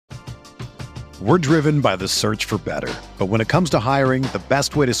We're driven by the search for better. But when it comes to hiring, the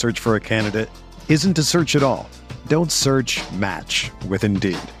best way to search for a candidate isn't to search at all. Don't search, match with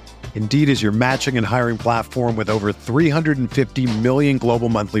Indeed. Indeed is your matching and hiring platform with over 350 million global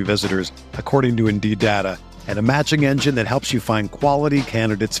monthly visitors, according to Indeed data, and a matching engine that helps you find quality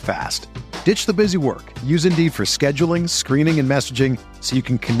candidates fast. Ditch the busy work. Use Indeed for scheduling, screening, and messaging so you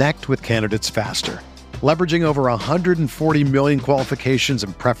can connect with candidates faster. Leveraging over 140 million qualifications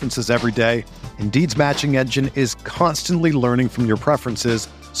and preferences every day, Indeed's matching engine is constantly learning from your preferences,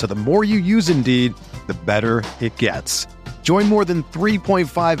 so the more you use Indeed, the better it gets. Join more than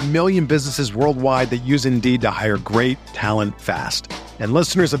 3.5 million businesses worldwide that use Indeed to hire great talent fast. And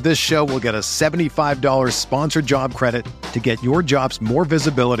listeners of this show will get a $75 sponsored job credit to get your jobs more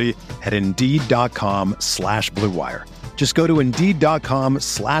visibility at Indeed.com/Blue Wire. Just go to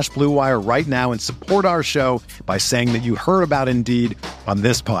Indeed.com/Blue Wire right now and support our show by saying that you heard about Indeed on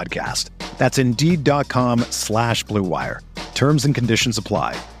this podcast. That's Indeed.com/Blue Wire. Terms and conditions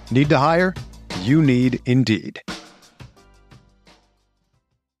apply. Need to hire? You need Indeed.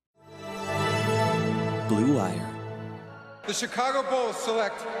 Blue Wire. The Chicago Bulls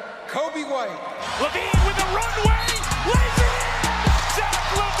select Kobe White. LaVine with a runway, lays it in! Zach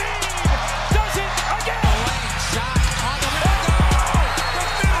LaVine does it again! Lane shot on the window! The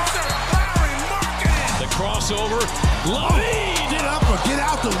finisher, Larry Markkinen! The crossover, LaVine! Get up or get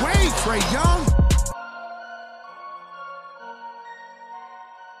out the way, Trae Young!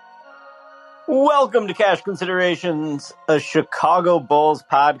 Welcome to Cash Considerations, a Chicago Bulls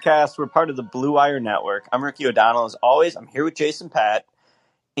podcast. We're part of the Blue Wire Network. I'm Ricky O'Donnell. As always, I'm here with Jason Patt.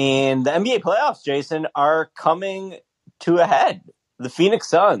 And the NBA playoffs, Jason, are coming to a head. The Phoenix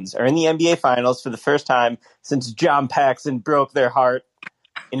Suns are in the NBA Finals for the first time since John Paxson broke their heart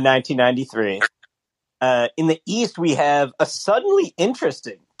in 1993. In the East, we have a suddenly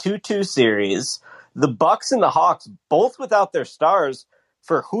interesting 2-2 series. The Bucks and the Hawks, both without their stars,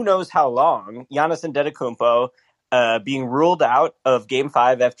 for who knows how long. Giannis Antetokounmpo being ruled out of Game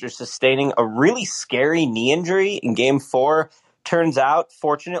 5 after sustaining a really scary knee injury in Game 4. Turns out,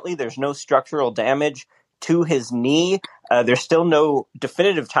 fortunately, there's no structural damage to his knee. There's still no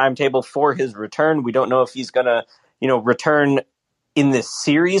definitive timetable for his return. We don't know if he's going to, return in this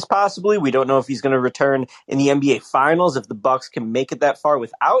series possibly. We don't know if he's going to return in the NBA Finals, if the Bucks can make it that far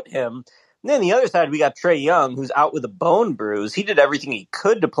without him. And then on the other side, we got Trae Young, who's out with a bone bruise. He did everything he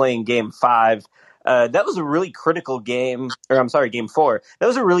could to play in Game 5. That was a really critical game, Game 4. That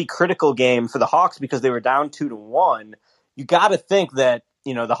was a really critical game for the Hawks because they were down 2-1. You got to think that,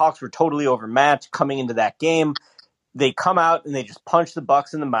 the Hawks were totally overmatched coming into that game. They come out and they just punch the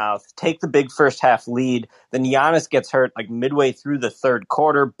Bucks in the mouth, take the big first half lead. Then Giannis gets hurt like midway through the third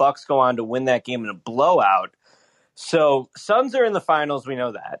quarter. Bucks go on to win that game in a blowout. So Suns are in the finals. We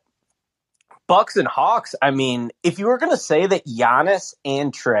know that. Bucks and Hawks, if you were going to say that Giannis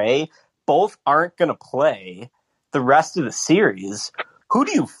and Trae both aren't going to play the rest of the series, who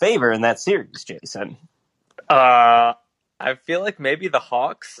do you favor in that series, Jason? I feel like maybe the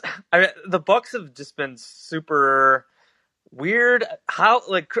Hawks. The Bucks have just been super weird.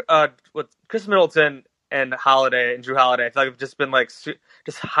 With Chris Middleton and Holiday and Drew Holiday, I feel like have just been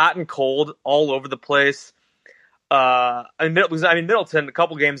just hot and cold all over the place. Middleton, a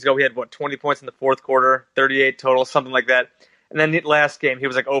couple games ago, he had 20 points in the fourth quarter, 38 total, something like that. And then last game, he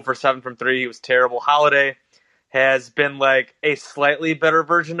was 0 for 7 from 3. He was terrible. Holiday has been a slightly better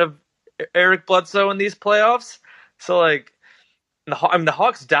version of Eric Bledsoe in these playoffs. So the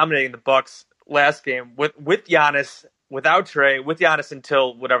Hawks dominating the Bucks last game with Giannis, without Trae, with Giannis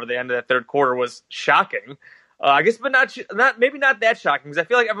until whatever the end of that third quarter was shocking. I guess, but maybe not that shocking because I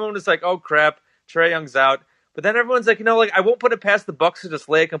feel like everyone was oh crap, Trae Young's out. But then everyone's I won't put it past the Bucks to just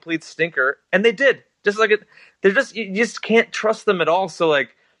lay a complete stinker, and they did. You just can't trust them at all. So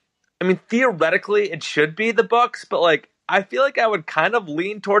theoretically it should be the Bucks, but I feel like I would kind of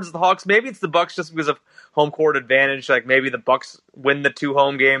lean towards the Hawks. Maybe it's the Bucks just because of home court advantage. Maybe the Bucks win the 2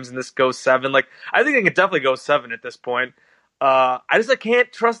 home games and this goes 7. I think it could definitely go 7 at this point. I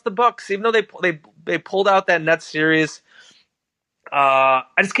can't trust the Bucks, even though they pulled out that Nets series. I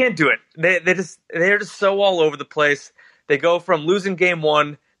just can't do it. They're just so all over the place. They go from losing game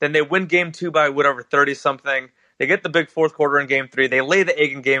 1, then they win game 2 by 30 something. They get the big fourth quarter in game 3. They lay the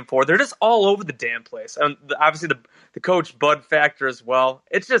egg in game 4. They're just all over the damn place. And obviously the coach Bud factor as well.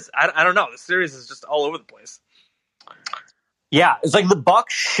 It's just I don't know. The series is just all over the place. Yeah, it's the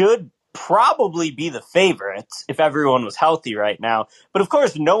Bucks should probably be the favorites if everyone was healthy right now. But of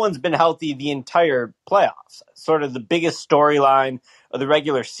course, no one's been healthy the entire playoffs. Sort of the biggest storyline of the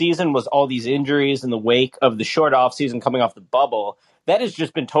regular season was all these injuries in the wake of the short offseason coming off the bubble. that has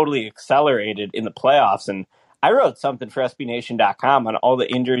just been totally accelerated in the playoffs. And I wrote something for SBNation.com on all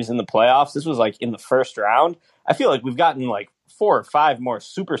the injuries in the playoffs. This was like in the first round. I feel like we've gotten like 4 or 5 more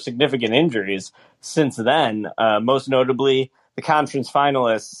super significant injuries since then, most notably the conference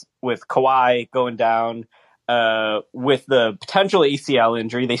finalists with Kawhi going down, with the potential ACL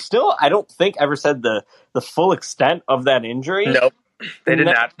injury. They still, I don't think, ever said the full extent of that injury. Nope, they did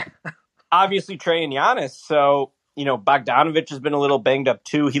not. Obviously, Trey and Giannis. So, Bogdanovich has been a little banged up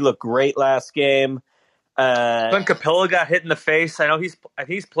too. He looked great last game. When Capella got hit in the face, I know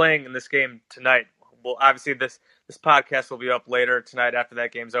he's playing in this game tonight. Well, obviously this podcast will be up later tonight after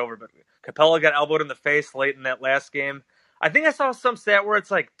that game's over. But Capella got elbowed in the face late in that last game. I think I saw some stat where it's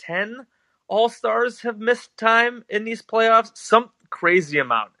like 10 All-Stars have missed time in these playoffs. Some crazy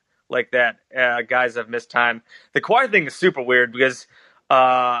amount like that. Guys have missed time. The Kawhi thing is super weird because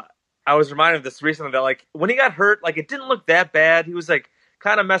I was reminded of this recently that like when he got hurt, like it didn't look that bad. He was like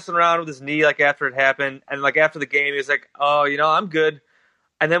kind of messing around with his knee like after it happened, and like after the game he was like, oh, I'm good.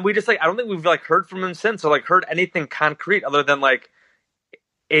 And then we just like, I don't think we've like heard from him since or like heard anything concrete other than like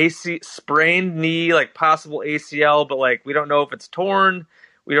sprained knee, like possible ACL, but like we don't know if it's torn.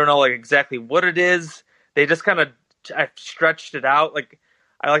 We don't know like exactly what it is. They just kind of stretched it out. Like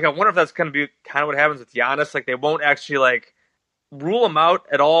I wonder if that's going to be kind of what happens with Giannis. Like they won't actually like rule him out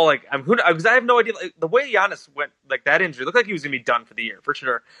at all. Like because I have no idea. Like, the way Giannis went, like that injury looked like he was gonna be done for the year for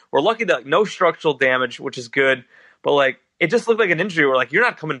sure. We're lucky that like, no structural damage, which is good. But like it just looked like an injury where like you're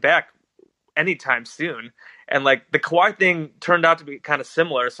not coming back anytime soon. And like the Kawhi thing turned out to be kind of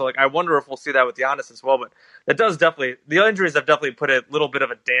similar. So like I wonder if we'll see that with Giannis as well. But that does definitely, the injuries have definitely put a little bit of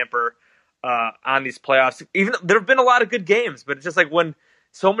a damper on these playoffs. Even there have been a lot of good games, but it's just like when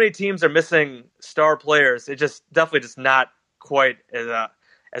so many teams are missing star players, it just definitely just not quite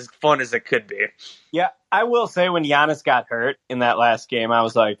as fun as it could be. Yeah, I will say when Giannis got hurt in that last game, I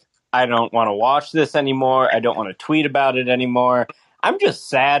was like, I don't want to watch this anymore. I don't want to tweet about it anymore. I'm just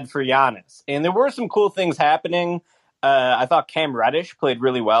sad for Giannis. And there were some cool things happening. I thought Cam Reddish played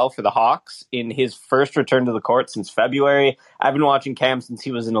really well for the Hawks in his first return to the court since February. I've been watching Cam since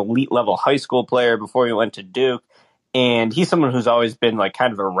he was an elite level high school player before he went to Duke. And he's someone who's always been like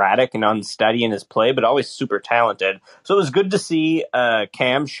kind of erratic and unsteady in his play, but always super talented. So it was good to see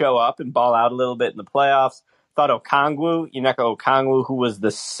Cam show up and ball out a little bit in the playoffs. Thought Onyeka Okongwu, who was the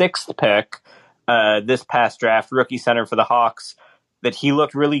 6th pick this past draft, rookie center for the Hawks, that he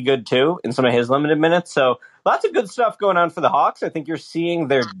looked really good too in some of his limited minutes. So lots of good stuff going on for the Hawks. I think you're seeing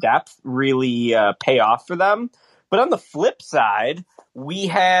their depth really pay off for them. But on the flip side, we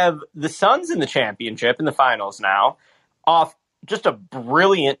have the Suns in the championship in the finals now off just a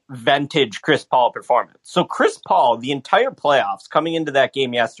brilliant vintage Chris Paul performance. So Chris Paul, the entire playoffs coming into that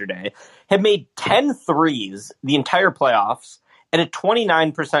game yesterday, had made 10 threes the entire playoffs at a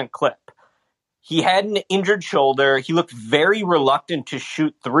 29% clip. He had an injured shoulder. He looked very reluctant to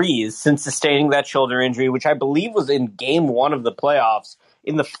shoot threes since sustaining that shoulder injury, which I believe was in game 1 of the playoffs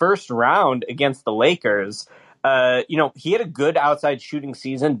in the first round against the Lakers. He had a good outside shooting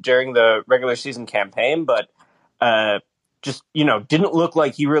season during the regular season campaign, but didn't look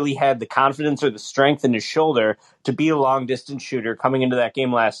like he really had the confidence or the strength in his shoulder to be a long distance shooter coming into that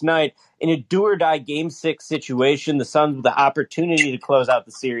game last night. In a do or die game 6 situation, the Suns with the opportunity to close out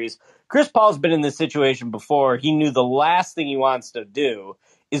the series. Chris Paul's been in this situation before. He knew the last thing he wants to do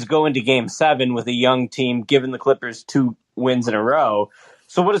is go into game 7 with a young team, given the Clippers 2 wins in a row.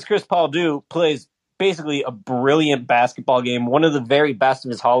 So what does Chris Paul do? Plays basically a brilliant basketball game, one of the very best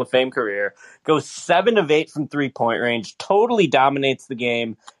of his Hall of Fame career, goes 7 of 8 from three-point range, totally dominates the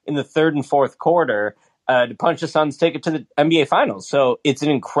game in the third and fourth quarter to punch the Suns, take it to the NBA Finals. So it's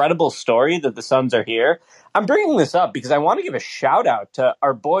an incredible story that the Suns are here. I'm bringing this up because I want to give a shout-out to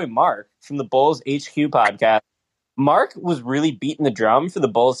our boy Mark from the Bulls HQ podcast. Mark was really beating the drum for the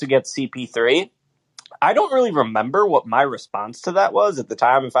Bulls to get CP3. I don't really remember what my response to that was at the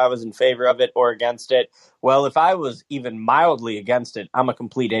time, if I was in favor of it or against it. Well, if I was even mildly against it, I'm a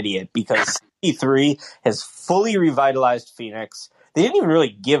complete idiot because CP3 has fully revitalized Phoenix. They didn't even really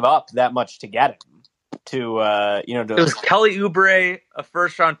give up that much to get him. It was Kelly Oubre, a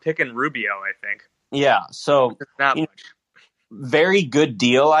first-round pick, and Rubio, I think. Yeah, so not much. Very good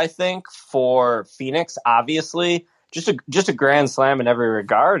deal, I think, for Phoenix. Obviously, just a grand slam in every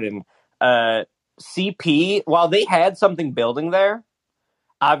regard. And CP, while they had something building there,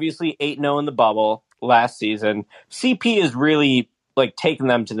 obviously 8-0 in the bubble last season, CP is really like taking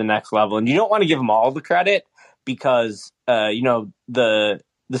them to the next level. And you don't want to give them all the credit because the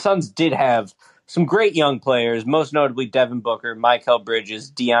Suns did have some great young players, most notably Devin Booker, Mikal Bridges,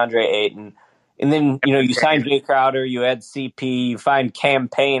 DeAndre Ayton. And then, you sign Jay Crowder, you add CP, you find Cam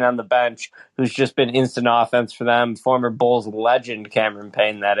Payne on the bench, who's just been instant offense for them. Former Bulls legend Cameron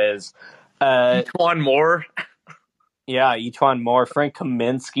Payne, that is. Etuan Moore. Yeah, Etuan Moore, Frank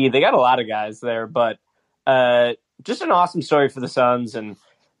Kaminsky. They got a lot of guys there, but just an awesome story for the Suns. And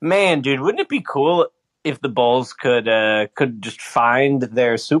man, dude, wouldn't it be cool if the Bulls could just find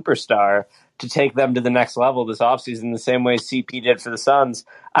their superstar to take them to the next level this offseason the same way CP did for the Suns?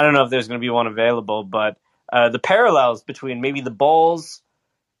 I don't know if there's going to be one available, but the parallels between maybe the Bulls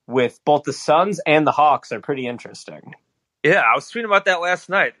with both the Suns and the Hawks are pretty interesting. Yeah, I was tweeting about that last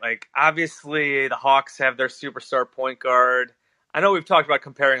night. Like, obviously, the Hawks have their superstar point guard. I know we've talked about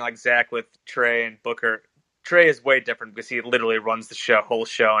comparing, like, Zach with Trey and Booker. Trey is way different because he literally runs the whole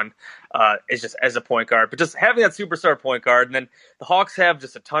show, and is just as a point guard. But just having that superstar point guard, and then the Hawks have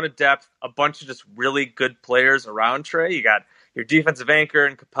just a ton of depth, a bunch of just really good players around Trey. You got your defensive anchor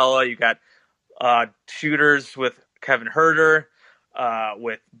in Capella. You got shooters with Kevin Huerter.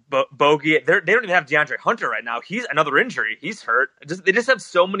 With Bogey. They don't even have DeAndre Hunter right now. He's another injury. He's hurt. They just have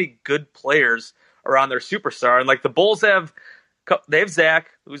so many good players around their superstar. And like the Bulls they have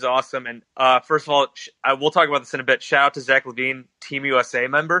Zach, who's awesome. And first of all, we'll talk about this in a bit. Shout out to Zach LaVine, Team USA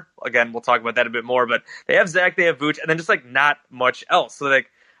member. Again, we'll talk about that a bit more. But they have Zach, they have Vooch, and then just like not much else. So like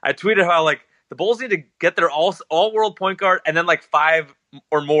I tweeted how like the Bulls need to get their all-world point guard and then like 5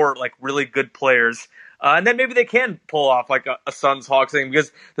 or more like really good players. And then maybe they can pull off like a Suns Hawks thing,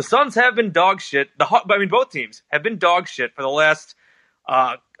 because the Suns have been dog shit. Both teams have been dog shit for the last,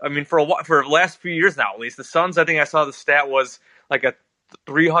 for the last few years now, at least. The Suns, I think I saw the stat was like a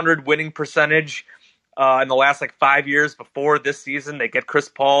 300 winning percentage in the last like 5 years before this season. They get Chris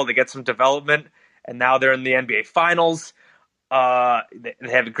Paul, they get some development, and now they're in the NBA Finals. They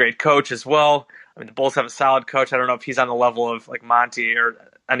have a great coach as well. I mean, the Bulls have a solid coach. I don't know if he's on the level of like Monty or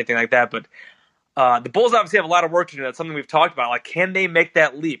anything like that, but the Bulls obviously have a lot of work to do. That's something we've talked about. Like, can they make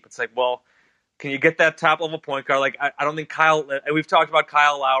that leap? It's like, well, can you get that top-level point guard? Like, I don't think we've talked about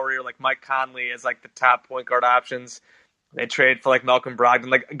Kyle Lowry or like Mike Conley as like the top point guard options. They trade for like Malcolm Brogdon.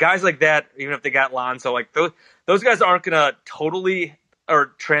 Like, guys like that, even if they got Lonzo, like those guys aren't going to totally or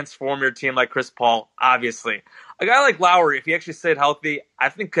transform your team like Chris Paul, obviously. A guy like Lowry, if he actually stayed healthy, I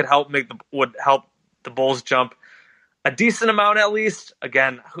think would help the Bulls jump a decent amount at least.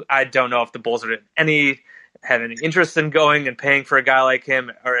 Again, I don't know if the Bulls have any interest in going and paying for a guy like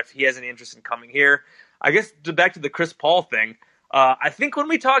him, or if he has any interest in coming here. I guess back to the Chris Paul thing. I think when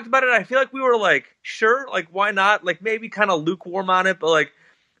we talked about it, I feel like we were like, sure, like why not? Like maybe kind of lukewarm on it, but like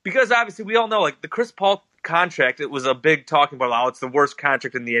because obviously we all know like the Chris Paul contract, it was a big talking about, oh, it's the worst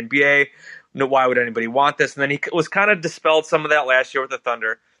contract in the NBA. No, why would anybody want this? And then he was kind of dispelled some of that last year with the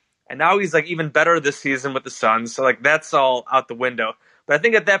Thunder. And now he's like even better this season with the Suns. So like that's all out the window. But I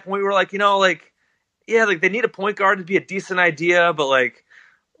think at that point we were like, yeah, like they need a point guard to be a decent idea, but like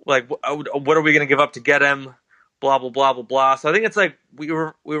what are we going to give up to get him? Blah blah blah blah blah. So I think it's like we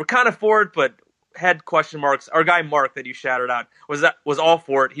were kind of for it, but had question marks. Our guy Mark that you shouted out was all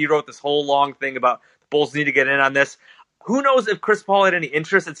for it. He wrote this whole long thing about the Bulls need to get in on this. Who knows if Chris Paul had any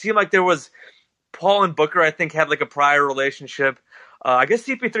interest? It seemed like there was Paul and Booker, I think, had like a prior relationship. I guess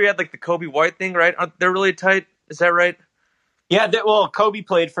CP3 had like the Kobe White thing, right? They're really tight. Is that right? Yeah, well, Kobe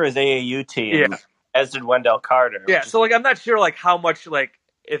played for his AAU team, as did Wendell Carter. Yeah, so like I'm not sure like how much like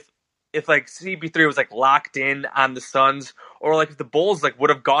if like CP3 was like locked in on the Suns, or like if the Bulls like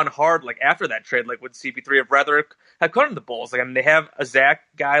would have gone hard like after that trade, like would CP3 have rather have come to the Bulls? Like I mean, they have a Zach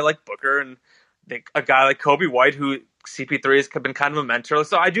guy like Booker and a guy like Kobe White who CP3 has been kind of a mentor.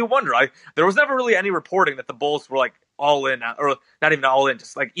 So I do wonder. There was never really any reporting that the Bulls were like all in, or not even all in,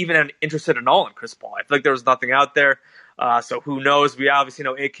 just like even interested in all in Chris Paul. I feel like there was nothing out there. So who knows? We obviously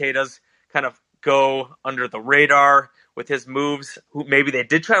know AK does kind of go under the radar with his moves. Maybe they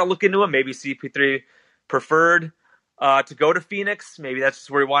did try to look into him. Maybe CP3 preferred to go to Phoenix. Maybe that's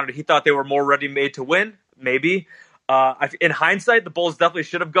just where he wanted. He thought they were more ready-made to win. Maybe. In hindsight, the Bulls definitely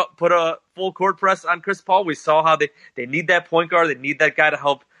should have put a full court press on Chris Paul. We saw how they need that point guard. They need that guy to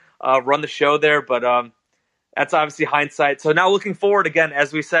help run the show there. But that's obviously hindsight. So now looking forward, again,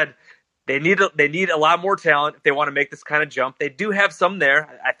 as we said, they need a lot more talent if they want to make this kind of jump. They do have some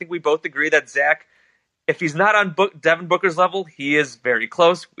there. I think we both agree that Zach, if he's not on Devin Booker's level, he is very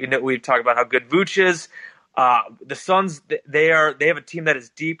close. We've talked about how good Vooch is. The Suns, they have a team that is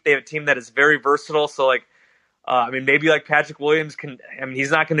deep. They have a team that is very versatile. So like, maybe like Patrick Williams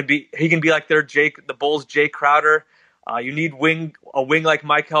he's not going to be. He can be like the Bulls' Jay Crowder. You need a wing like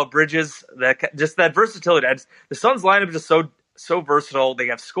Mikal Bridges. That versatility. The Suns lineup is just so versatile. They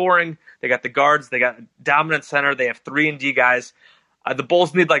have scoring. They got the guards. They got a dominant center. They have 3 and D guys. The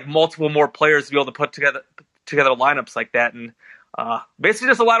Bulls need like multiple more players to be able to put together lineups like that, and basically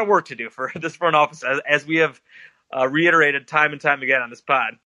just a lot of work to do for this front office, as we have reiterated time and time again on this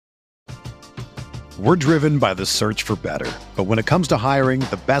pod. We're driven by the search for better, but when it comes to hiring,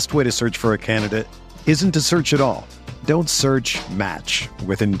 the best way to search for a candidate isn't to search at all. Don't search, match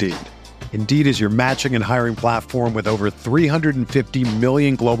with Indeed. Indeed is your matching and hiring platform with over 350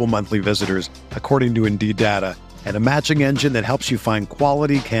 million global monthly visitors, according to Indeed data, and a matching engine that helps you find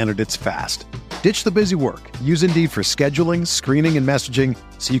quality candidates fast. Ditch the busy work. Use Indeed for scheduling, screening, and messaging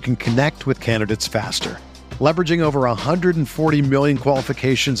so you can connect with candidates faster. Leveraging over 140 million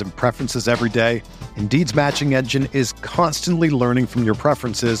qualifications and preferences every day, Indeed's matching engine is constantly learning from your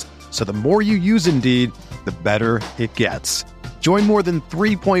preferences, so the more you use Indeed, the better it gets. Join more than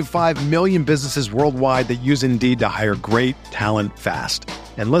 3.5 million businesses worldwide that use Indeed to hire great talent fast.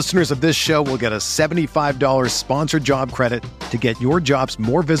 And listeners of this show will get a $75 sponsored job credit to get your jobs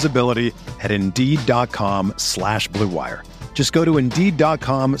more visibility at Indeed.com/Blue Wire. Just go to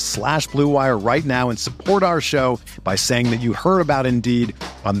Indeed.com/Blue Wire right now and support our show by saying that you heard about Indeed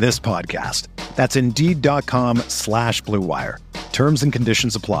on this podcast. That's Indeed.com/Blue Wire. Terms and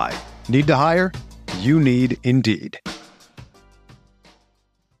conditions apply. Need to hire? You need Indeed.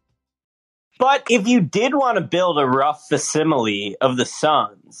 But if you did want to build a rough facsimile of the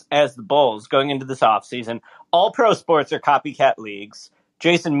Suns as the Bulls going into this offseason, all pro sports are copycat leagues.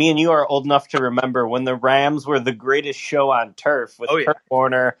 Jason, me and you are old enough to remember when the Rams were the greatest show on turf with Kurt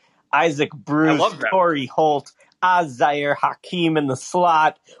Warner, Isaac Bruce, Torrey Holt, Zaire Hakeem in the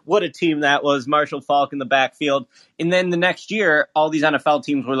slot. What a team that was. Marshall Faulk in the backfield. And then the next year, all these NFL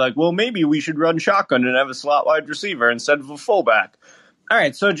teams were like, well, maybe we should run shotgun and have a slot wide receiver instead of a fullback. All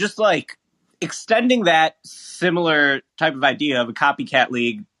right, so just like extending that similar type of idea of a copycat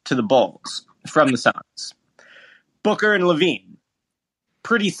league to the Bulls from the Suns. Booker and LaVine,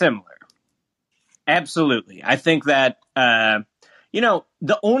 pretty similar. Absolutely. I think that, the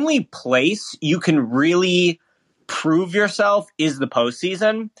only place you can really prove yourself is the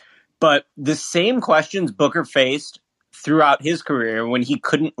postseason, but the same questions Booker faced throughout his career when he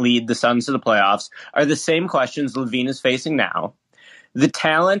couldn't lead the Suns to the playoffs are the same questions LaVine is facing now. The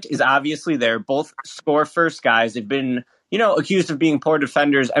talent is obviously there. Both score first guys. They've been, accused of being poor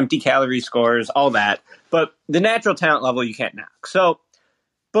defenders, empty calorie scorers, all that. But the natural talent level you can't knock. So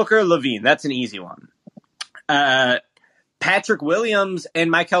Booker, LaVine, that's an easy one. Patrick Williams and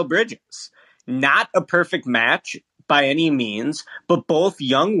Mikal Bridges. Not a perfect match by any means, but both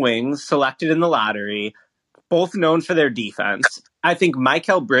young wings selected in the lottery, both known for their defense. I think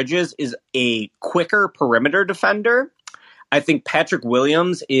Mikal Bridges is a quicker perimeter defender. I think Patrick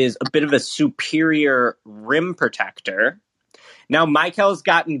Williams is a bit of a superior rim protector. Now, Mikal's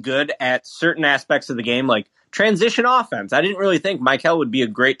gotten good at certain aspects of the game, like transition offense. I didn't really think Mikal would be a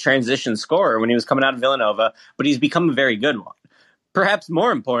great transition scorer when he was coming out of Villanova, but he's become a very good one. Perhaps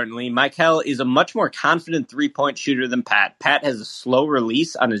more importantly, Mikal is a much more confident three-point shooter than Pat. Pat has a slow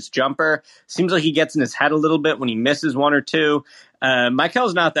release on his jumper. Seems like he gets in his head a little bit when he misses one or two.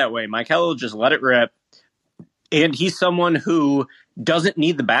 Mikal's not that way. Mikal will just let it rip. And he's someone who doesn't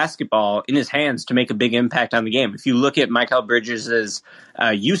need the basketball in his hands to make a big impact on the game. If you look at Mikal Bridges'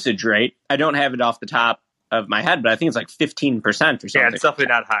 usage rate, I don't have it off the top of my head, but I think it's like 15% or something. Yeah, it's definitely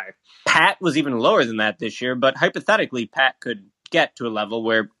not high. Pat was even lower than that this year, but hypothetically, Pat could get to a level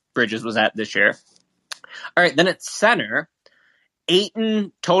where Bridges was at this year. All right, then at center,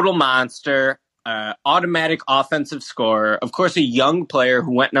 Ayton, total monster, automatic offensive scorer. Of course, a young player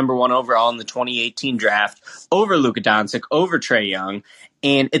who went number 1 overall in the 2018 draft over Luka Doncic, over Trae Young.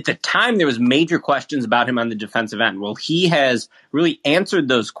 And at the time, there was major questions about him on the defensive end. Well, he has really answered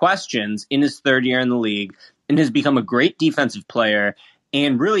those questions in his third year in the league and has become a great defensive player.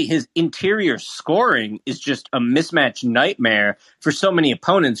 And really, his interior scoring is just a mismatch nightmare for so many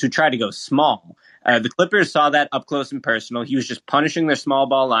opponents who try to go small. The Clippers saw that up close and personal. He was just punishing their small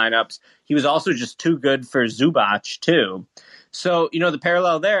ball lineups. He was also just too good for Zubac, too. So, the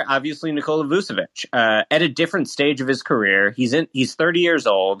parallel there, obviously, Nikola Vucevic, at a different stage of his career. He's 30 years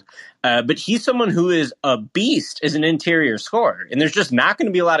old, but he's someone who is a beast as an interior scorer. And there's just not going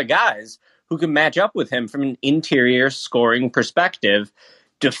to be a lot of guys who can match up with him from an interior scoring perspective.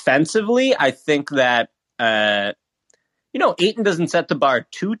 Defensively, I think that, Ayton doesn't set the bar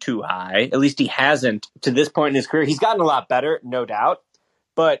too high. At least he hasn't to this point in his career. He's gotten a lot better, no doubt.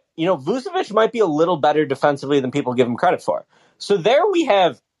 But, Vucevic might be a little better defensively than people give him credit for. So there we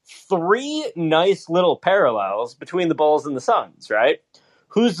have 3 nice little parallels between the Bulls and the Suns, right?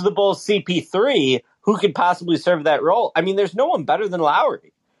 Who's the Bulls' CP3? Who could possibly serve that role? I mean, there's no one better than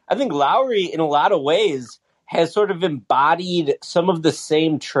Lowry. I think Lowry, in a lot of ways, has sort of embodied some of the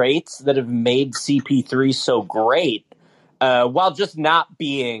same traits that have made CP3 so great, while just not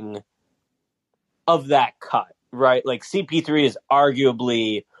being of that cut, right? Like CP3 is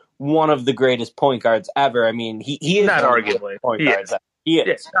arguably one of the greatest point guards ever. I mean, he is Not one of the arguably. greatest point He guards is. ever. He is.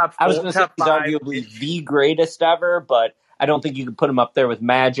 Yeah, top I was four, going to say top he's five. arguably the greatest ever, but I don't think you could put him up there with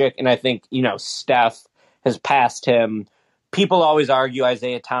Magic. And I think, Steph has passed him. People always argue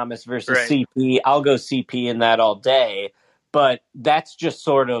Isaiah Thomas versus Right. CP. I'll go CP in that all day. But that's just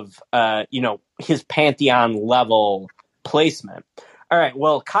sort of, his Pantheon level placement. All right,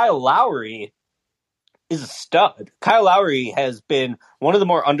 well, Kyle Lowry is a stud. Kyle Lowry has been one of the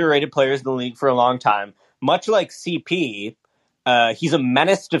more underrated players in the league for a long time. Much like CP, he's a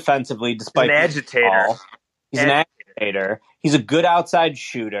menace defensively despite He's an agitator. He's an agitator. He's a good outside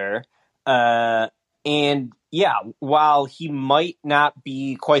shooter. And yeah, while he might not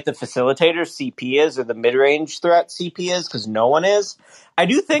be quite the facilitator CP is or the mid-range threat CP is, because no one is, I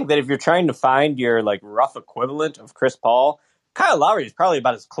do think that if you're trying to find your like rough equivalent of Chris Paul, Kyle Lowry is probably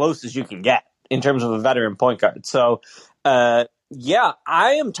about as close as you can get in terms of a veteran point guard. So, yeah,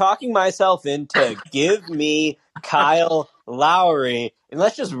 I am talking myself into give me Kyle Lowry and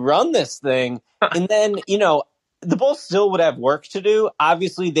let's just run this thing. And then, the Bulls still would have work to do.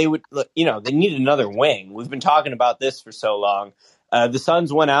 Obviously, they would, they need another wing. We've been talking about this for so long. The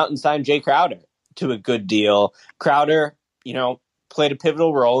Suns went out and signed Jay Crowder to a good deal. Crowder, played a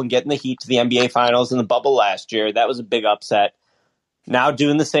pivotal role in getting the Heat to the NBA Finals in the bubble last year. That was a big upset. Now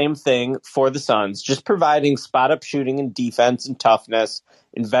doing the same thing for the Suns, just providing spot-up shooting and defense and toughness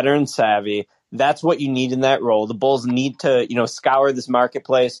and veteran savvy. That's what you need in that role. The Bulls need to, scour this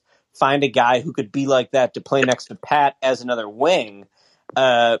marketplace, find a guy who could be like that to play next to Pat as another wing.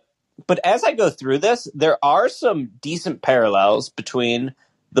 But as I go through this, there are some decent parallels between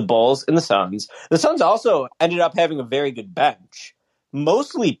the Bulls and the Suns. The Suns also ended up having a very good bench,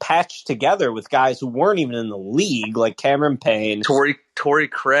 mostly patched together with guys who weren't even in the league, like Cameron Payne. Torrey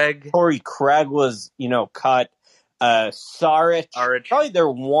Craig. Torrey Craig was, cut. Saric. Probably their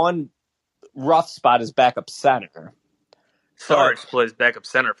one rough spot is backup center. Saric plays backup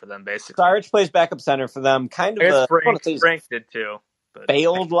center for them, basically. Saric plays backup center for them. Kind of Frank did too. But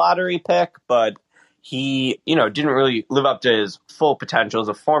failed lottery pick, but he, didn't really live up to his full potential as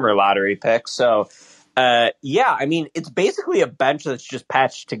a former lottery pick. So, yeah, I mean, it's basically a bench that's just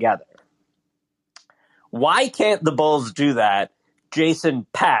patched together. Why can't the Bulls do that? Jason,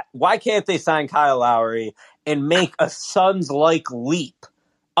 Pat, why can't they sign Kyle Lowry and make a Suns-like leap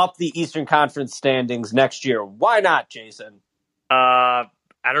up the Eastern Conference standings next year? Why not, Jason? I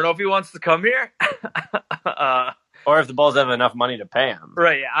don't know if he wants to come here. Or if the Bulls have enough money to pay him.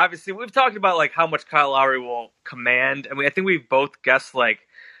 Right, yeah. Obviously, we've talked about like how much Kyle Lowry will command. I mean, I think we've both guessed like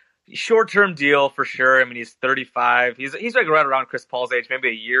short-term deal for sure. I mean, he's 35. He's like right around Chris Paul's age, maybe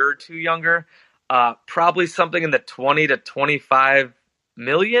a year or two younger. Probably something in the 20 to 25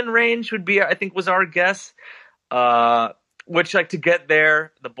 million range would be, I think, was our guess. Which, like, to get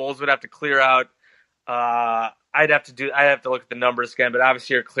there, the Bulls would have to clear out. I'd have to look at the numbers again, but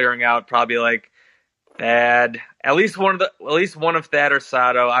obviously you're clearing out probably like Thad, at least one of Thad or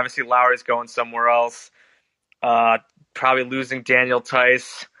Sato. Obviously Lowry's going somewhere else. Probably losing Daniel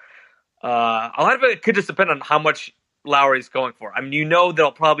Tice. A lot of it could just depend on how much Lowry's going for. I mean,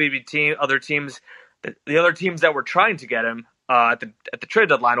 there'll probably be other teams. The other teams that were trying to get him at the trade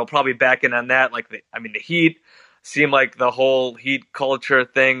deadline will probably back in on that. Like the Heat seem like the whole Heat culture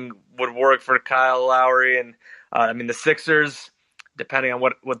thing would work for Kyle Lowry, and the Sixers, depending on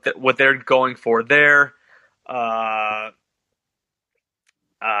what they're going for there. Who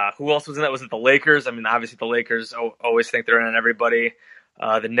else was in that? Was it the Lakers? I mean, obviously the Lakers always think they're in on everybody.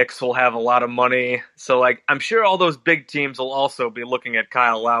 The Knicks will have a lot of money. So, like, I'm sure all those big teams will also be looking at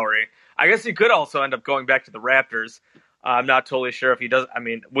Kyle Lowry. I guess he could also end up going back to the Raptors. I'm not totally sure if he does. I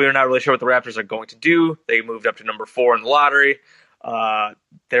mean, we're not really sure what the Raptors are going to do. They moved up to number 4 in the lottery.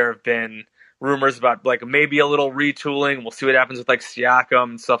 There have been rumors about, like, maybe a little retooling. We'll see what happens with, like, Siakam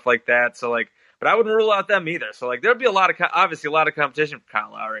and stuff like that. So, like, but I wouldn't rule out them either. So, like, there'd be obviously a lot of competition for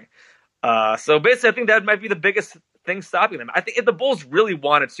Kyle Lowry. So basically, I think that might be the biggest thing stopping them. I think if the Bulls really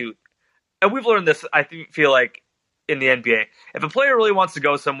wanted to, and we've learned this, feel like in the NBA, if a player really wants to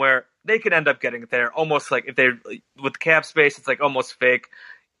go somewhere, they could end up getting there. Almost like if they're with cap space, it's like almost fake.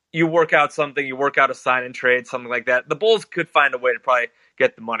 You work out something, you work out a sign and trade, something like that. The Bulls could find a way to probably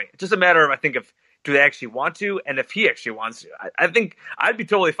get the money. It's just a matter of, I think, do they actually want to, and if he actually wants to. I think I'd be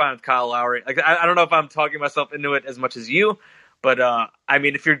totally fine with Kyle Lowry. Like, I don't know if I'm talking myself into it as much as you. But,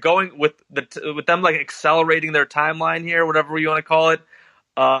 if you're going with them, like, accelerating their timeline here, whatever you want to call it,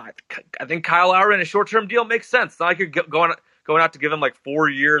 I think Kyle Lowry in a short-term deal makes sense. It's not like you're going out to give him like 4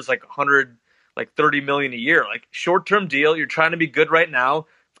 years, like 30 million a year. Like short-term deal, you're trying to be good right now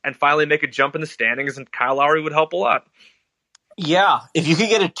and finally make a jump in the standings, and Kyle Lowry would help a lot. Yeah, if you could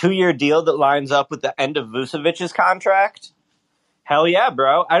get a 2-year deal that lines up with the end of Vucevic's contract, hell yeah,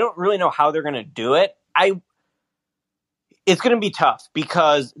 bro. I don't really know how they're going to do it. It's going to be tough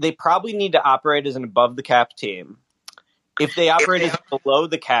because they probably need to operate as an above the cap team. If they operate as a below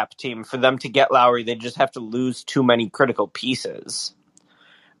the cap team, for them to get Lowry, they just have to lose too many critical pieces.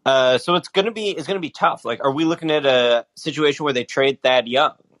 So it's going to be tough. Like, are we looking at a situation where they trade Thad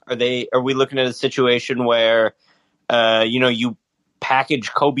Young? Are we looking at a situation where you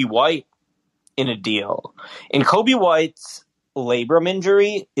package Kobe White in a deal? And Kobe White's labrum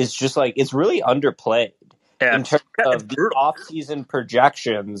injury is just like, it's really underplayed in terms of the offseason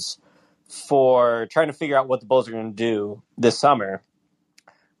projections for trying to figure out what the Bulls are going to do this summer.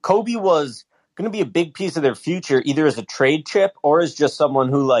 Kobe was going to be a big piece of their future, either as a trade chip or as just someone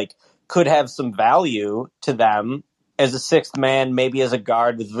who like could have some value to them as a sixth man, maybe as a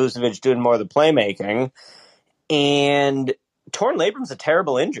guard with Vucevic doing more of the playmaking. And torn labrum's a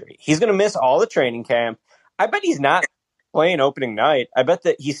terrible injury. He's going to miss all the training camp. I bet he's not playing opening night. I bet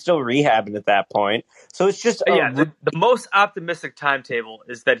that he's still rehabbing at that point. So it's just the most optimistic timetable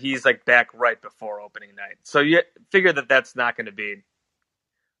is that he's like back right before opening night. So you figure that that's not going to be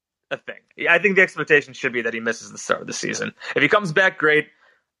a thing. I think the expectation should be that he misses the start of the season. If he comes back, great.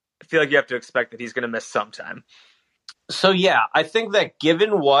 I feel like you have to expect that he's going to miss some time. So yeah, I think that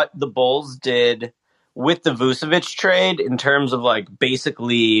given what the Bulls did with the Vucevic trade in terms of like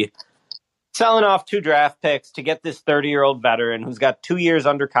basically selling off 2 draft picks to get this 30-year-old veteran who's got 2 years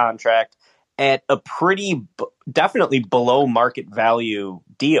under contract at a pretty definitely below market value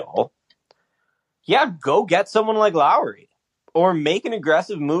deal, yeah, go get someone like Lowry or make an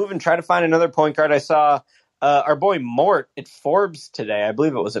aggressive move and try to find another point guard. I saw our boy Mort at Forbes today, I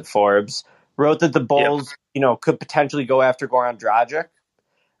believe it was at Forbes, wrote that the Bulls, could potentially go after Goran Dragic.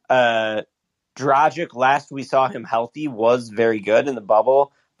 Dragic, last we saw him healthy, was very good in the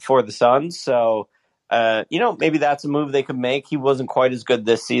bubble for the Suns. So, maybe that's a move they could make. He wasn't quite as good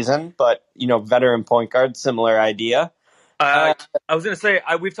this season, but, veteran point guard, similar idea. I was going to say,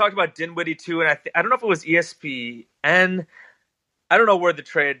 we've talked about Dinwiddie too, and I don't know if it was ESPN. I don't know where the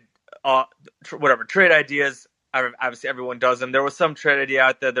trade ideas, obviously everyone does them. There was some trade idea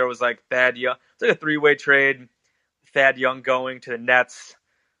out there. There was like Thad Young. It's like a 3-way trade. Thad Young going to the Nets.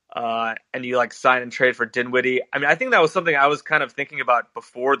 And you like sign and trade for Dinwiddie. I mean, I think that was something I was kind of thinking about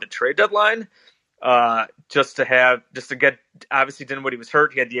before the trade deadline, just to get, obviously Dinwiddie was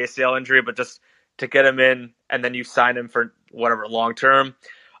hurt. He had the ACL injury, but just to get him in and then you sign him for whatever long-term.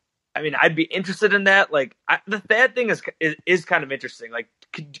 I mean, I'd be interested in that. Like the Thad thing is kind of interesting. Like,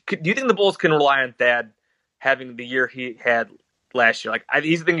 do you think the Bulls can rely on Thad having the year he had last year? Like, I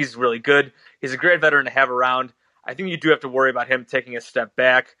think he's really good. He's a great veteran to have around. I think you do have to worry about him taking a step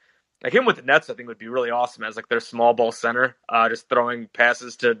back. Like him with the Nets, I think would be really awesome as like their small ball center, just throwing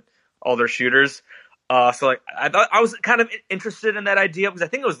passes to all their shooters. So like I was kind of interested in that idea because I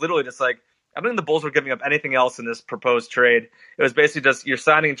think it was literally just like I don't think the Bulls were giving up anything else in this proposed trade. It was basically just you're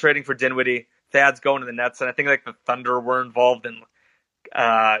signing and trading for Dinwiddie. Thad's going to the Nets, and I think like the Thunder were involved in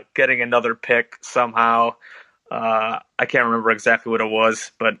getting another pick somehow. I can't remember exactly what it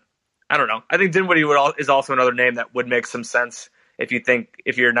was, but I don't know. I think Dinwiddie is also another name that would make some sense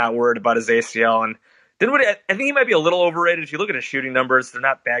if you're not worried about his ACL. And Dinwiddie, I think he might be a little overrated. If you look at his shooting numbers, they're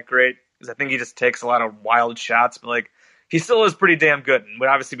not that great because I think he just takes a lot of wild shots, but like he still is pretty damn good and would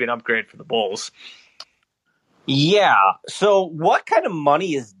obviously be an upgrade for the Bulls. Yeah. So what kind of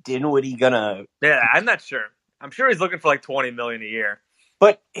money is Dinwiddie gonna? Yeah, I'm not sure. I'm sure he's looking for like $20 million a year.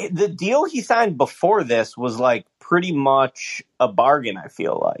 But the deal he signed before this was like pretty much a bargain, I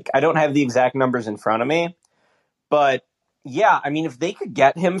feel like. I don't have the exact numbers in front of me. But yeah, I mean, if they could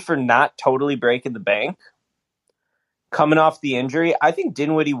get him for not totally breaking the bank, coming off the injury, I think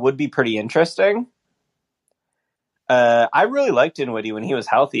Dinwiddie would be pretty interesting. I really liked Dinwiddie when he was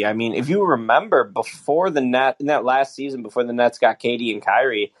healthy. I mean, if you remember in that last season before the Nets got KD and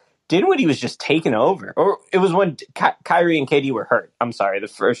Kyrie, Dinwiddie was just taking over. Or it was when Kyrie and KD were hurt. I'm sorry, the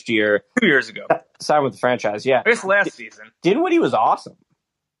first year. 2 years ago. Signed with the franchise, yeah. I guess last season. Dinwiddie was awesome.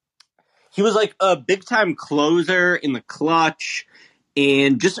 He was like a big-time closer in the clutch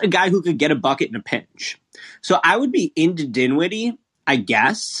and just a guy who could get a bucket in a pinch. So I would be into Dinwiddie, I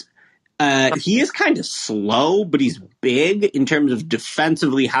guess. He is kind of slow, but he's big in terms of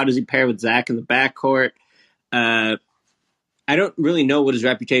defensively. How does he pair with Zach in the backcourt? I don't really know what his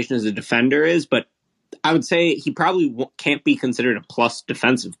reputation as a defender is, but I would say he probably can't be considered a plus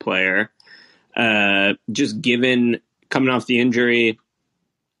defensive player, just given coming off the injury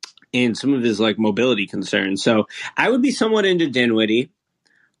and some of his like mobility concerns. So I would be somewhat into Dinwiddie.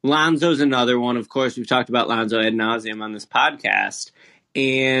 Lonzo's another one. Of course, we've talked about Lonzo ad nauseum on this podcast.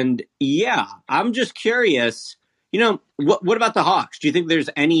 And yeah, I'm just curious, what about the Hawks? Do you think there's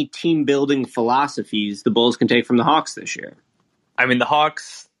any team building philosophies the Bulls can take from the Hawks this year? I mean, the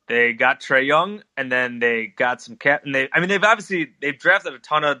Hawks, they got Trae Young, and then they got some cap. And they've drafted a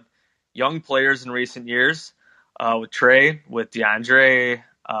ton of young players in recent years with Trae, with DeAndre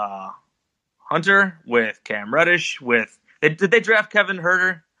Hunter, with Cam Reddish, did they draft Kevin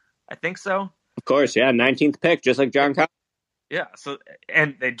Huerter? I think so. Of course, yeah, 19th pick, just like John Collins. Yeah,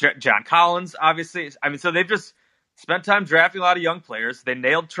 and John Collins, obviously. I mean, so they've just spent time drafting a lot of young players. They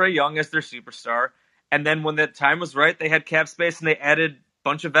nailed Trae Young as their superstar. And then when the time was right, they had cap space and they added a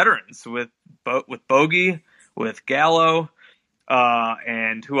bunch of veterans with Bogey, with Gallo,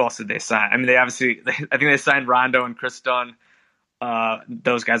 and who else did they sign? I mean, I think they signed Rondo and Chris Dunn.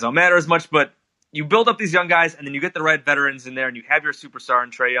 Those guys don't matter as much, but you build up these young guys and then you get the right veterans in there and you have your superstar in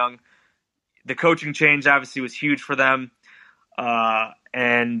Trae Young. The coaching change obviously was huge for them.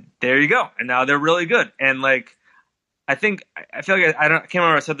 And there you go. And now they're really good. And I feel like I can't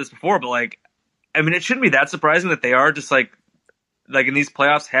remember if I said this before, but I mean, it shouldn't be that surprising that they are just like in these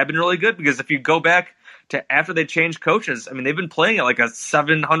playoffs have been really good, because if you go back to after they changed coaches, I mean, they've been playing at like a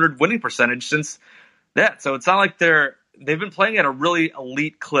 700 winning percentage since that. So it's not like they've been playing at a really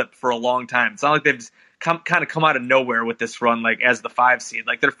elite clip for a long time. It's not like they've just come out of nowhere with this run, as the 5 seed,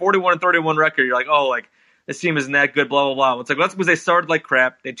 their 41-31 record. You're like, oh, this team isn't that good, blah, blah, blah. It's that's because they started like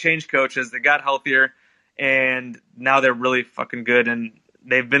crap. They changed coaches. They got healthier, and now they're really fucking good, and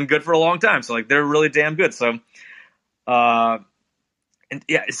they've been good for a long time. So, they're really damn good. So, and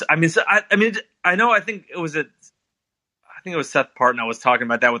yeah, I think it was Seth Partnow was talking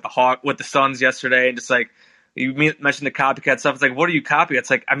about that with the Suns yesterday, and just you mentioned the copycat stuff. It's what do you copy?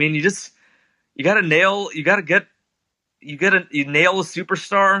 It's you got to nail a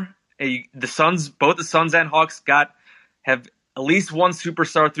superstar. Both the Suns and Hawks have at least one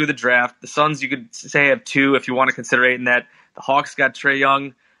superstar through the draft. The Suns, you could say, have 2 if you want to consider it in that. The Hawks got Trae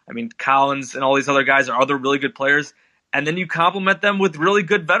Young. I mean, Collins and all these other guys are other really good players. And then you complement them with really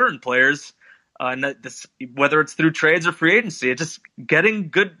good veteran players. Whether it's through trades or free agency, it's just getting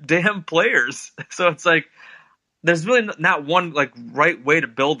good damn players. So it's there's really not one right way to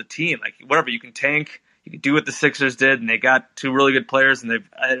build a team. Whatever, you can tank. You could do what the Sixers did, and they got 2 really good players, and they've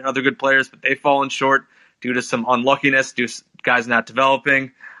added other good players, but they've fallen short due to some unluckiness, due to guys not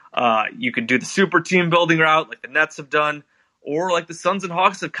developing. You could do the super team building route like the Nets have done, or like the Suns and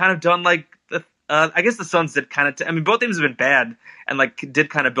Hawks have kind of done I guess the Suns did kind of both teams have been bad and did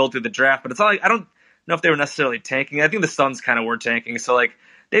kind of build through the draft, but it's not I don't know if they were necessarily tanking. I think the Suns kind of were tanking. So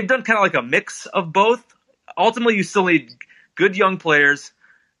they've done kind of a mix of both. Ultimately, you still need good young players,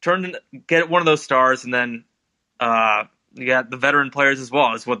 get one of those stars, and then you got the veteran players as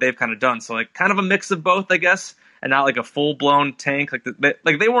well, is what they've kind of done. So kind of a mix of both, I guess, and not a full blown tank.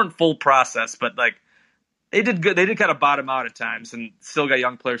 They weren't full process, but they did good. They did kind of bottom out at times, and still got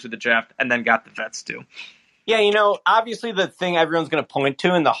young players through the draft, and then got the vets too. Yeah, obviously the thing everyone's going to point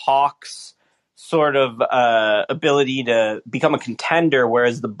to in the Hawks' sort of ability to become a contender,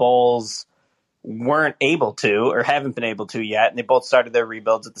 whereas the Bulls weren't able to or haven't been able to yet, and they both started their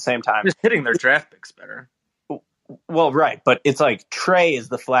rebuilds at the same time. Just hitting their draft picks better. Well, right, but it's Trae is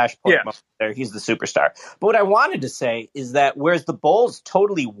the flashpoint moment there. He's the superstar. But what I wanted to say is that whereas the Bulls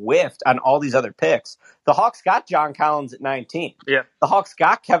totally whiffed on all these other picks, the Hawks got John Collins at 19. Yeah. The Hawks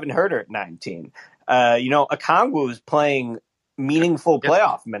got Kevin Huerter at 19. Okongwu was playing meaningful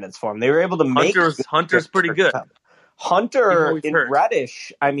playoff minutes for him. They were able to make Hunter's pretty good. Hunter and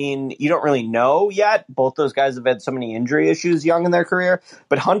Reddish, I mean, you don't really know yet. Both those guys have had so many injury issues young in their career.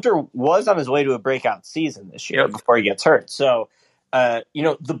 But Hunter was on his way to a breakout season this year before he gets hurt. So,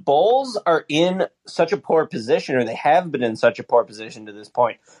 the Bulls are in such a poor position, or they have been in such a poor position to this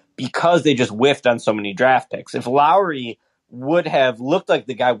point, because they just whiffed on so many draft picks. If Lowry would have looked like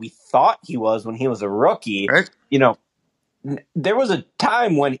the guy we thought he was when he was a rookie, right. There was a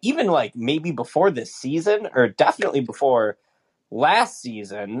time when even maybe before this season, or definitely before last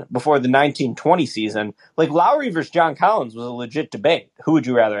season, before the 1920 season, Lowry versus John Collins was a legit debate. Who would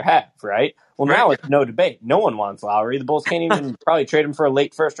you rather have, right? Well, now it's no debate. No one wants Lowry. The Bulls can't even probably trade him for a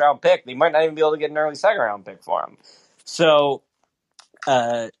late first-round pick. They might not even be able to get an early second-round pick for him. So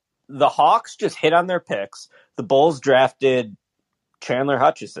the Hawks just hit on their picks. The Bulls drafted Chandler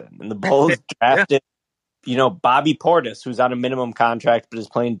Hutchison, and the Bulls drafted Bobby Portis, who's on a minimum contract but is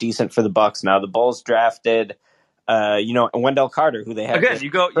playing decent for the Bucks now. The Bulls drafted, Wendell Carter, who they had. Again, you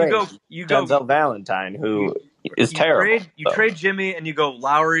go. Denzel Valentine, who is terrible. You trade Jimmy and you go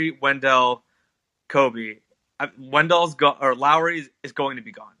Lowry, Wendell, Kobe. Wendell's gone, or Lowry is going to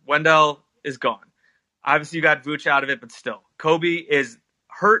be gone. Wendell is gone. Obviously, you got Vooch out of it, but still, Kobe is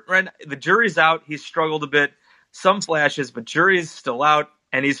hurt. Right now. The jury's out. He's struggled a bit. Some flashes, but jury's still out,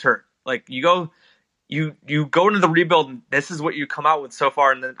 and he's hurt. Like you go into the rebuild, and this is what you come out with so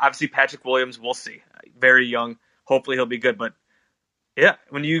far. And then obviously Patrick Williams, we'll see. Very young. Hopefully he'll be good. But yeah,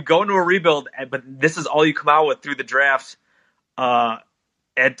 when you go into a rebuild, but this is all you come out with through the drafts,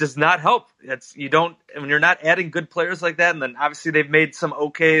 it does not help. When you're not adding good players like that, and then obviously they've made some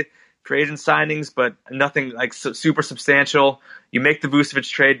okay free agent signings, but nothing like super substantial. You make the Vucevic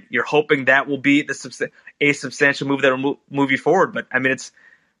trade. You're hoping that will be a substantial move that will move you forward. But I mean, it's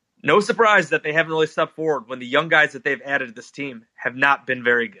no surprise that they haven't really stepped forward when the young guys that they've added to this team have not been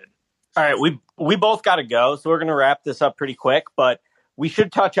very good. All right, we both got to go, so we're going to wrap this up pretty quick, but we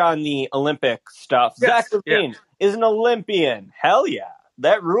should touch on the Olympic stuff. Yes, Zach LaVine is an Olympian. Hell yeah,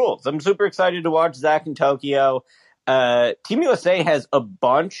 that rules. I'm super excited to watch Zach in Tokyo. Team USA has a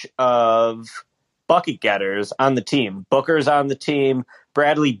bunch of bucket getters on the team. Booker's on the team.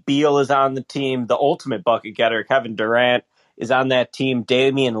 Bradley Beal is on the team. The ultimate bucket getter, Kevin Durant, is on that team.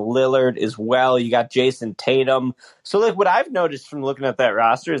 Damian Lillard as well. You got Jason Tatum. So like what I've noticed from looking at that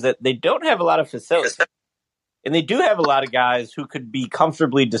roster is that they don't have a lot of facilities. And they do have a lot of guys who could be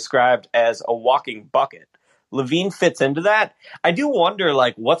comfortably described as a walking bucket. LaVine fits into that. I do wonder,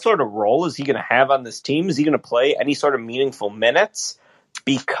 like, what sort of role is he going to have on this team? Is he going to play any sort of meaningful minutes?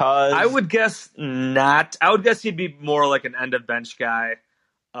 Because I would guess not. I would guess he'd be more like an end of bench guy.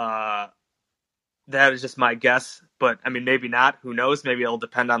 That is just my guess. But I mean, maybe not. Who knows? Maybe it'll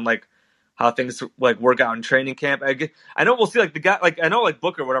depend on like how things like work out in training camp. I know we'll see. Like the guy, like I know, like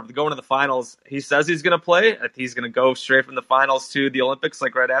Booker, whatever. They go into the finals. He says he's going to play. He's going to go straight from the finals to the Olympics,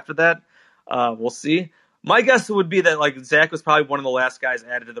 like right after that. We'll see. My guess would be that like Zach was probably one of the last guys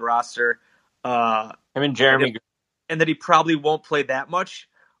added to the roster. I mean, Jeremy, and that he probably won't play that much.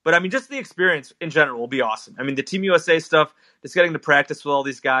 But I mean, just the experience in general will be awesome. I mean, the Team USA stuff, just getting to practice with all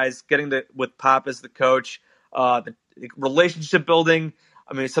these guys, with Pop as the coach, the relationship building.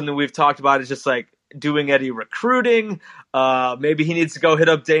 I mean, something we've talked about is just like doing any recruiting. Maybe he needs to go hit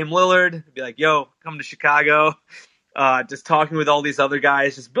up Dame Lillard, be like, "Yo, come to Chicago." Just talking with all these other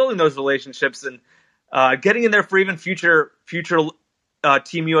guys, just building those relationships and getting in there for even future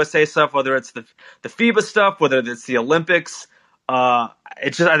Team USA stuff, whether it's the FIBA stuff, whether it's the Olympics. I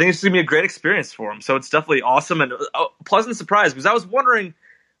think it's going to be a great experience for him. So it's definitely awesome and a pleasant surprise because I was wondering,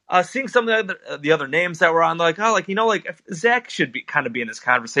 seeing some of the other names that were on, like, if Zach should be in this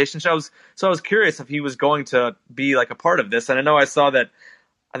conversation. So I was curious if he was going to be like a part of this. And I know I saw that.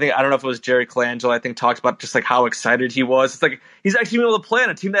 I don't know if it was Jerry Colangelo, I think, talked about just like how excited he was. It's like he's actually been able to play on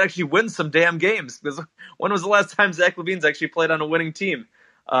a team that actually wins some damn games. Because when was the last time Zach LaVine's actually played on a winning team?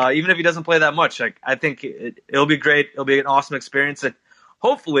 Even if he doesn't play that much, like I think it'll be great. It'll be an awesome experience. And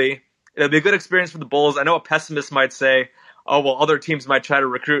hopefully, it'll be a good experience for the Bulls. I know a pessimist might say, "Oh well, other teams might try to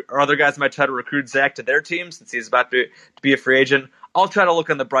recruit, or other guys might try to recruit Zach to their team since he's about to be a free agent." I'll try to look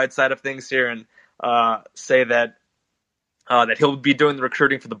on the bright side of things here and say that he'll be doing the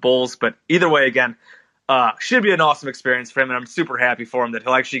recruiting for the Bulls. But either way, again, should be an awesome experience for him, and I'm super happy for him that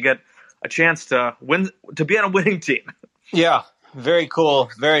he'll actually get a chance to win, to be on a winning team. Yeah. Very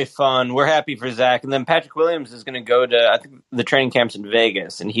cool. Very fun. We're happy for Zach. And then Patrick Williams is going to go to, I think, the training camps in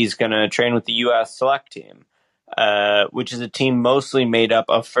Vegas, and he's going to train with the U.S. Select Team, which is a team mostly made up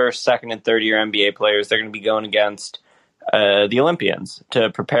of first, second, and third-year NBA players. They're going to be going against the Olympians to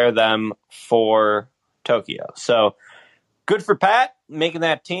prepare them for Tokyo. So good for Pat making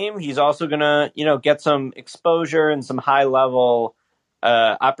that team. He's also going to, get some exposure and some high-level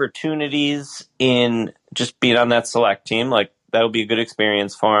opportunities in just being on that select team. Like, that'll be a good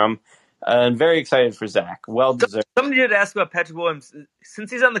experience for him. And very excited for Zach. Well deserved. Somebody did ask about Patrick Williams.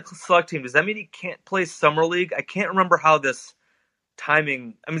 Since he's on the select team, does that mean he can't play Summer League? I can't remember how this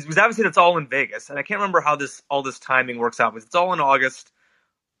timing. I mean, because obviously that's all in Vegas, and I can't remember how all this timing works out. Because it's all in August,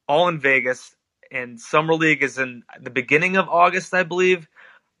 all in Vegas, and Summer League is in the beginning of August, I believe.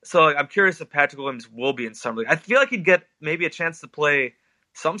 So I'm curious if Patrick Williams will be in Summer League. I feel like he'd get maybe a chance to play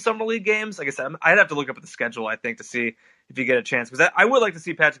some Summer League games. Like I said, I'd have to look up at the schedule, I think, to see if you get a chance. Because I would like to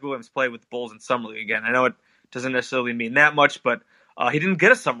see Patrick Williams play with the Bulls in Summer League again. I know it doesn't necessarily mean that much, but he didn't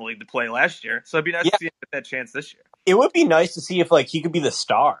get a Summer League to play last year. So it'd be nice to see him get that chance this year. It would be nice to see if he could be the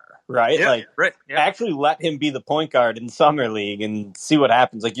star, right? Yeah, right. Yeah. Actually let him be the point guard in Summer League and see what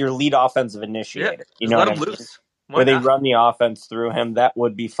happens. Like your lead offensive initiator. You know let what him I mean? loose. Where they run the offense through him. That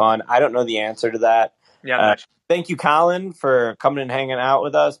would be fun. I don't know the answer to that. Yeah. Thank you, Colin, for coming and hanging out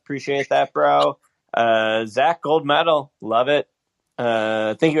with us. Appreciate that, bro. Zach, gold medal. Love it.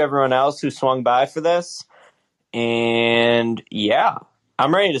 Thank you, everyone else who swung by for this. And yeah,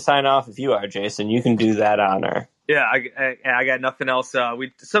 I'm ready to sign off if you are, Jason. You can do that honor. Yeah, I got nothing else. Some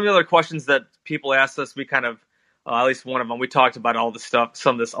of the other questions that people asked us, we kind of, at least one of them, we talked about all this stuff,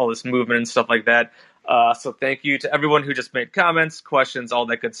 all this movement and stuff like that. So thank you to everyone who just made comments, questions, all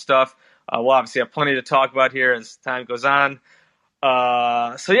that good stuff. We'll obviously have plenty to talk about here as time goes on.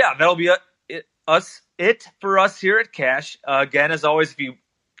 So yeah, that'll be it for us here at Cash. Again, as always, if you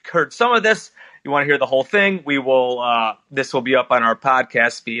heard some of this, you want to hear the whole thing, we will. This will be up on our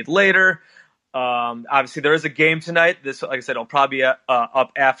podcast feed later. Obviously, there is a game tonight. This, like I said, it'll probably be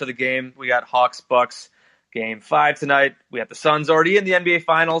up after the game. We got Hawks-Bucks game 5 tonight. We have the Suns already in the NBA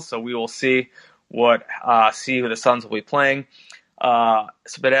Finals, so we will see who the Suns will be playing.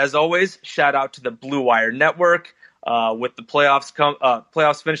 But as always, shout out to the Blue Wire Network with the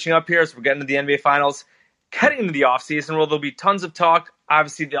playoffs finishing up here. So we're getting to the NBA Finals, getting into the offseason where there'll be tons of talk.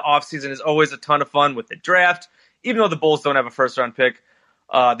 Obviously, the offseason is always a ton of fun with the draft. Even though the Bulls don't have a first-round pick,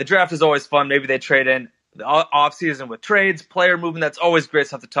 the draft is always fun. Maybe they trade in the offseason with trades, player movement. That's always great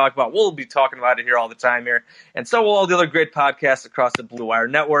stuff to talk about. We'll be talking about it here all the time here. And so will all the other great podcasts across the Blue Wire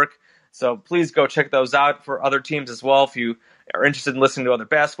Network. So please go check those out for other teams as well. If you are interested in listening to other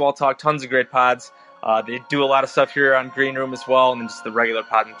basketball talk, tons of great pods. They do a lot of stuff here on Green Room as well, and just the regular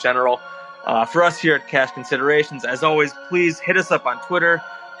pod in general. For us here at Cash Considerations, as always, please hit us up on Twitter.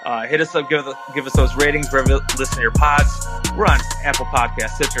 Hit us up, give us those ratings wherever you listen to your pods. We're on Apple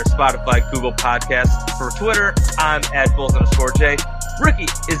Podcasts, Stitcher, Spotify, Google Podcasts. For Twitter, I'm at Bulls_J. Ricky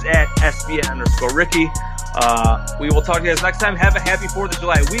is at SBN_Ricky. We will talk to you guys next time. Have a happy 4th of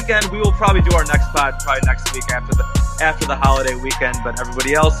July weekend. We will probably do our next pod probably next week after the holiday weekend. But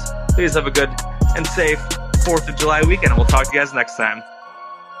everybody else, please have a good and safe 4th of July weekend. We'll talk to you guys next time.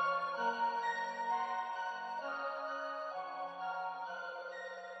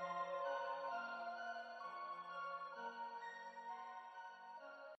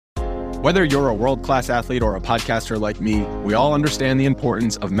 Whether you're a world-class athlete or a podcaster like me, we all understand the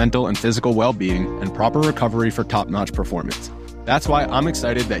importance of mental and physical well-being and proper recovery for top-notch performance. That's why I'm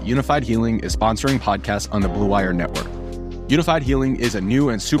excited that Unified Healing is sponsoring podcasts on the Blue Wire Network. Unified Healing is a new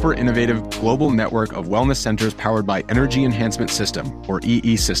and super innovative global network of wellness centers powered by Energy Enhancement System, or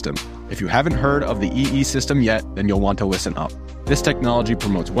EE System. If you haven't heard of the EE System yet, then you'll want to listen up. This technology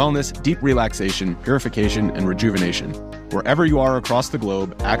promotes wellness, deep relaxation, purification, and rejuvenation. Wherever you are across the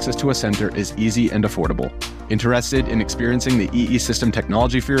globe, access to a center is easy and affordable. Interested in experiencing the EE System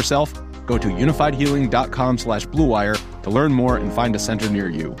technology for yourself? Go to unifiedhealing.com/bluewire to learn more and find a center near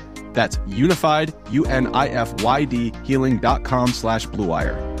you. That's unified, UNIFYD,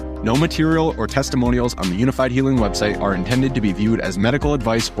 healing.com/bluewire. No material or testimonials on the Unified Healing website are intended to be viewed as medical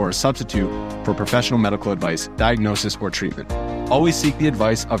advice or a substitute for professional medical advice, diagnosis, or treatment. Always seek the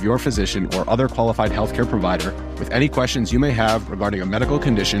advice of your physician or other qualified healthcare provider with any questions you may have regarding a medical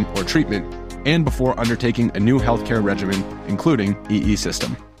condition or treatment and before undertaking a new healthcare regimen, including EE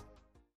System.